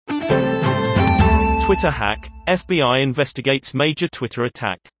Twitter hack, FBI investigates major Twitter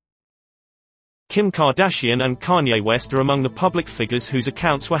attack. Kim Kardashian and Kanye West are among the public figures whose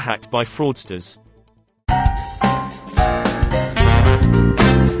accounts were hacked by fraudsters.